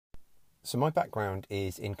So my background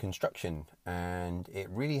is in construction, and it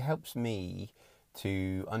really helps me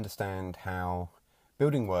to understand how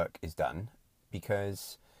building work is done,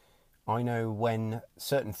 because I know when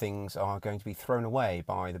certain things are going to be thrown away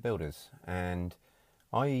by the builders, and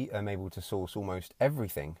I am able to source almost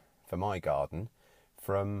everything for my garden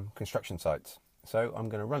from construction sites. So I'm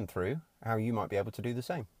going to run through how you might be able to do the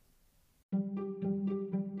same.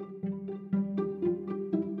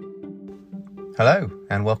 Hello,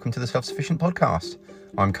 and welcome to the Self-Sufficient Podcast.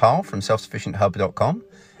 I'm Carl from selfsufficienthub.com,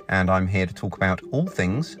 and I'm here to talk about all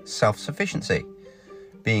things self-sufficiency.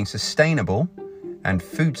 Being sustainable and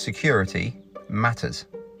food security matters.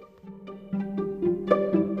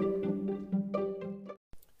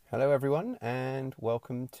 Hello everyone, and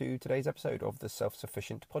welcome to today's episode of the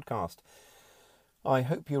Self-Sufficient Podcast. I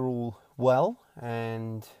hope you're all well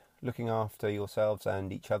and looking after yourselves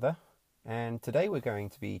and each other. And today we're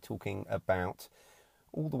going to be talking about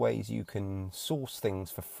all the ways you can source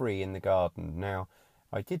things for free in the garden. Now,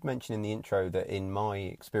 I did mention in the intro that in my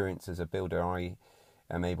experience as a builder, I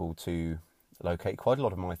am able to locate quite a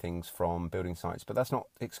lot of my things from building sites, but that's not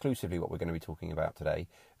exclusively what we're going to be talking about today.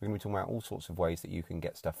 We're going to be talking about all sorts of ways that you can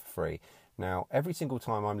get stuff for free. Now, every single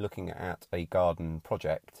time I'm looking at a garden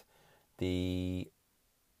project, the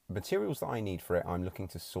materials that I need for it, I'm looking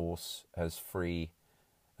to source as free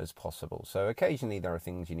as possible. So occasionally there are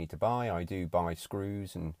things you need to buy. I do buy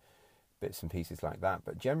screws and bits and pieces like that,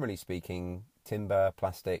 but generally speaking, timber,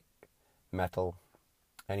 plastic, metal,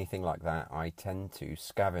 anything like that, I tend to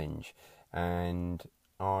scavenge. And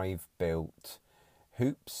I've built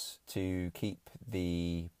hoops to keep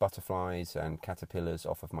the butterflies and caterpillars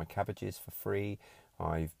off of my cabbages for free.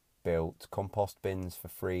 I've built compost bins for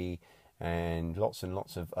free and lots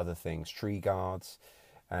of other things, tree guards,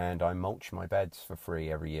 and I mulch my beds for free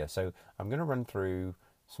every year. So I'm going to run through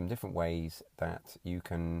some different ways that you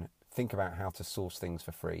can think about how to source things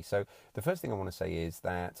for free. So the first thing I want to say is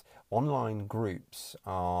that online groups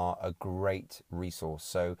are a great resource.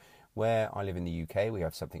 So where I live in the UK, we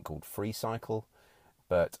have something called FreeCycle,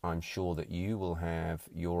 but I'm sure that you will have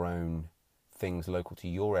your own things local to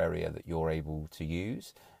your area that you're able to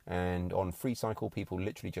use. And on FreeCycle, people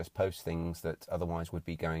literally just post things that otherwise would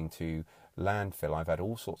be going to landfill. I've had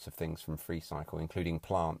all sorts of things from FreeCycle, including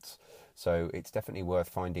plants. So it's definitely worth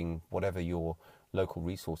finding whatever your local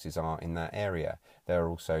resources are in that area. There are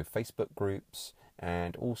also Facebook groups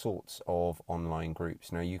and all sorts of online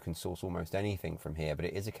groups. Now, you can source almost anything from here, but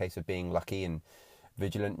it is a case of being lucky and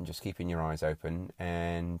vigilant and just keeping your eyes open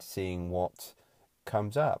and seeing what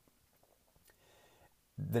comes up.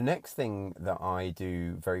 The next thing that I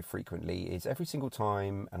do very frequently is every single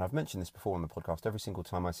time, and I've mentioned this before on the podcast, every single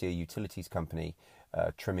time I see a utilities company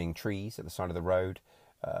trimming trees at the side of the road,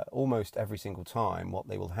 almost every single time what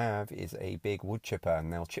they will have is a big wood chipper,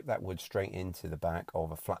 and they'll chip that wood straight into the back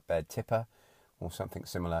of a flatbed tipper or something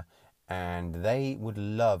similar, and they would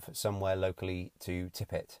love somewhere locally to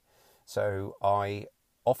tip it. So I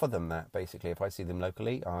offer them that. Basically, if I see them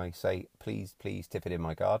locally, I say, please tip it in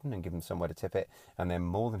my garden, and give them somewhere to tip it, and they're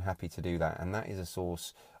more than happy to do that. And that is a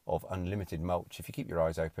source of unlimited mulch. If you keep your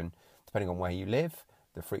eyes open, depending on where you live,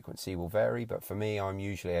 the frequency will vary, but for me, I'm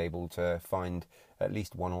usually able to find at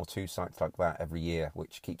least one or two sites like that every year,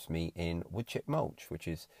 which keeps me in wood chip mulch, which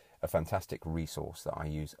is a fantastic resource that I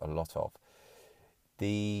use a lot of.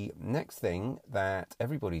 The next thing that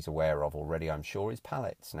everybody's aware of already, I'm sure, is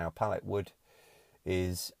pallets. Now, pallet wood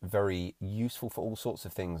is very useful for all sorts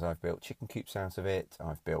of things. I've built chicken coops out of it,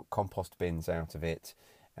 I've built compost bins out of it,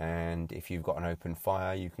 and if you've got an open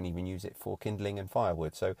fire, you can even use it for kindling and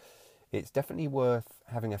firewood. So it's definitely worth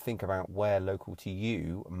having a think about where local to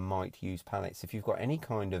you might use pallets. If you've got any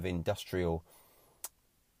kind of industrial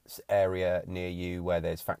area near you where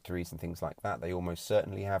there's factories and things like that, they almost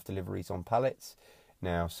certainly have deliveries on pallets.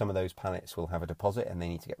 Now, some of those pallets will have a deposit and they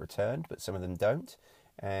need to get returned, but some of them don't.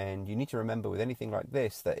 And you need to remember with anything like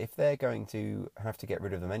this that if they're going to have to get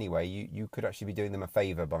rid of them anyway, you could actually be doing them a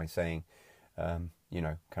favour by saying, can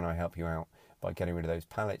I help you out by getting rid of those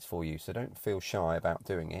pallets for you? So don't feel shy about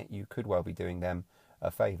doing it. You could well be doing them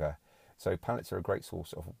a favour. So pallets are a great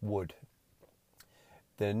source of wood.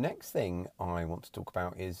 The next thing I want to talk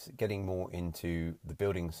about is getting more into the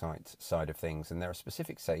building site side of things. And there are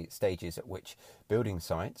specific stages at which building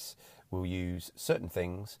sites will use certain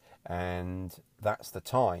things, and that's the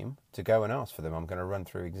time to go and ask for them. I'm going to run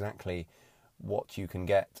through exactly what you can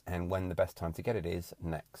get and when the best time to get it is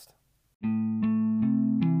next.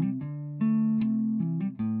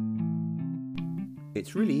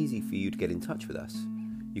 It's really easy for you to get in touch with us.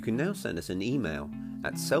 You can now send us an email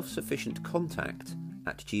at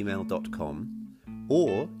selfsufficientcontact@gmail.com,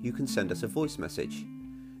 or you can send us a voice message.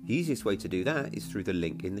 The easiest way to do that is through the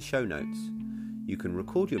link in the show notes. You can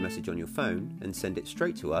record your message on your phone and send it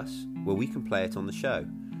straight to us, where we can play it on the show.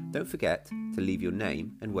 Don't forget to leave your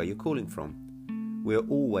name and where you're calling from. We're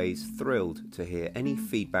always thrilled to hear any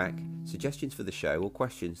feedback, suggestions for the show, or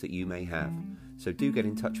questions that you may have. So do get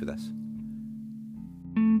in touch with us.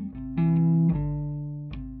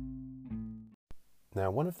 Now,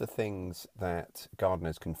 one of the things that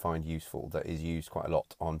gardeners can find useful that is used quite a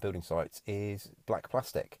lot on building sites is black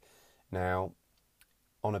plastic. Now,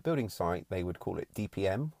 on a building site, they would call it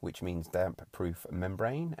DPM, which means damp-proof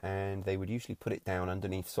membrane, and they would usually put it down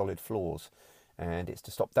underneath solid floors, and it's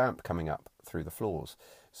to stop damp coming up through the floors.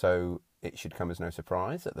 So it should come as no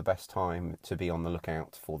surprise that the best time to be on the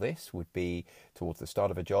lookout for this would be towards the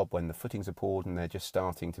start of a job when the footings are poured and they're just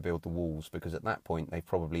starting to build the walls, because at that point they've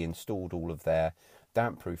probably installed all of their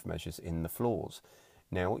damp-proof measures in the floors.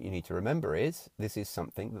 Now, what you need to remember is this is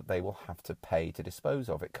something that they will have to pay to dispose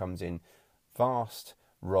of. It comes in vast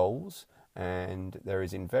rolls, and there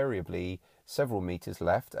is invariably several meters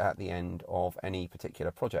left at the end of any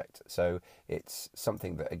particular project. So it's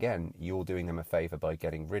something that, again, you're doing them a favour by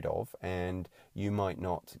getting rid of, and you might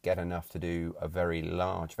not get enough to do a very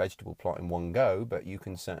large vegetable plot in one go, but you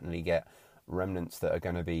can certainly get remnants that are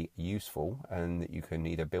going to be useful and that you can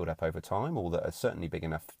either build up over time, or that are certainly big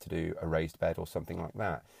enough to do a raised bed or something like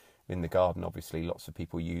that. In the garden, obviously, lots of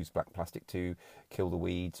people use black plastic to kill the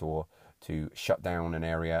weeds or to shut down an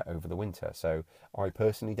area over the winter. So I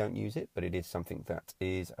personally don't use it, but it is something that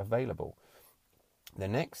is available. The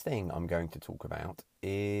next thing I'm going to talk about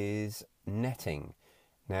is netting.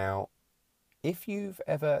 Now, if you've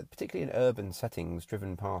ever, particularly in urban settings,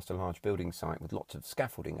 driven past a large building site with lots of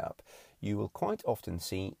scaffolding up, you will quite often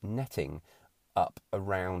see netting up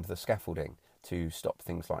around the scaffolding to stop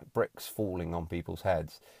things like bricks falling on people's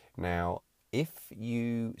heads. Now, if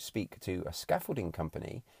you speak to a scaffolding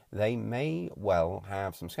company, they may well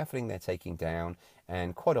have some scaffolding they're taking down,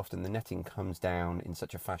 and quite often the netting comes down in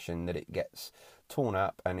such a fashion that it gets torn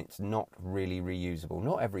up and it's not really reusable.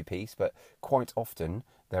 Not every piece, but quite often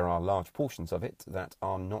there are large portions of it that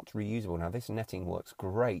are not reusable. Now, this netting works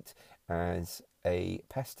great as a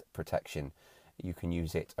pest protection. You can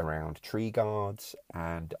use it around tree guards,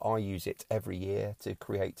 and I use it every year to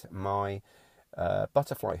create my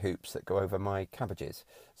butterfly hoops that go over my cabbages.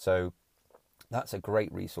 So that's a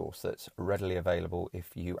great resource that's readily available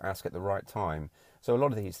if you ask at the right time. So a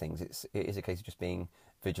lot of these things, it is a case of just being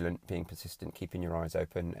vigilant, being persistent, keeping your eyes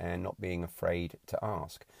open, and not being afraid to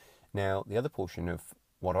ask. Now, the other portion of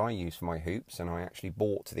what I use for my hoops, and I actually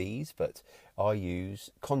bought these, but I use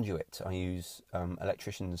conduit. I use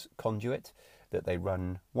electrician's conduit that they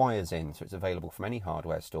run wires in, so it's available from any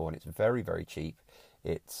hardware store, and it's very, very cheap.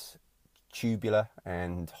 It's tubular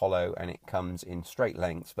and hollow, and it comes in straight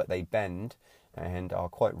lengths, but they bend and are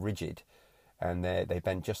quite rigid, and they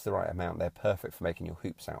bend just the right amount. They're perfect for making your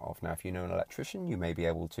hoops out of. Now, if you know an electrician, you may be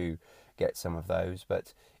able to get some of those,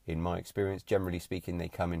 but in my experience, generally speaking, they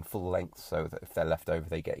come in full length, so that if they're left over,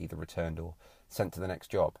 they get either returned or sent to the next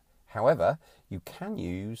job. However, you can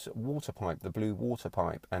use water pipe, the blue water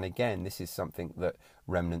pipe, and again, this is something that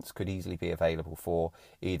remnants could easily be available for,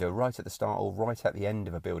 either right at the start or right at the end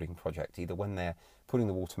of a building project, either when they're putting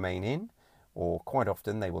the water main in, or quite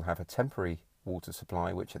often they will have a temporary water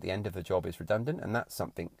supply which at the end of the job is redundant, and that's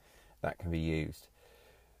something that can be used.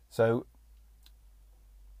 So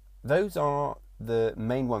those are the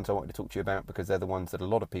main ones I wanted to talk to you about, because they're the ones that a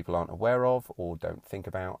lot of people aren't aware of or don't think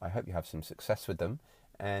about. I hope you have some success with them,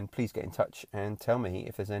 and please get in touch and tell me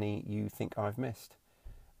if there's any you think I've missed.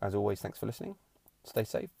 As always, thanks for listening. Stay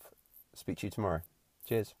safe. Speak to you tomorrow.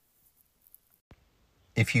 Cheers.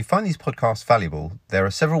 If you find these podcasts valuable, there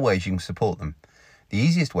are several ways you can support them. The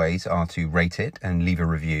easiest ways are to rate it and leave a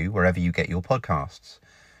review wherever you get your podcasts.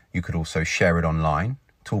 You could also share it online,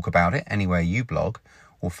 talk about it anywhere you blog,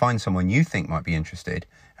 or find someone you think might be interested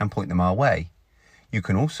and point them our way. You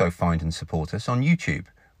can also find and support us on YouTube,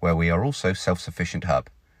 where we are also Self-Sufficient Hub.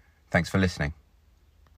 Thanks for listening.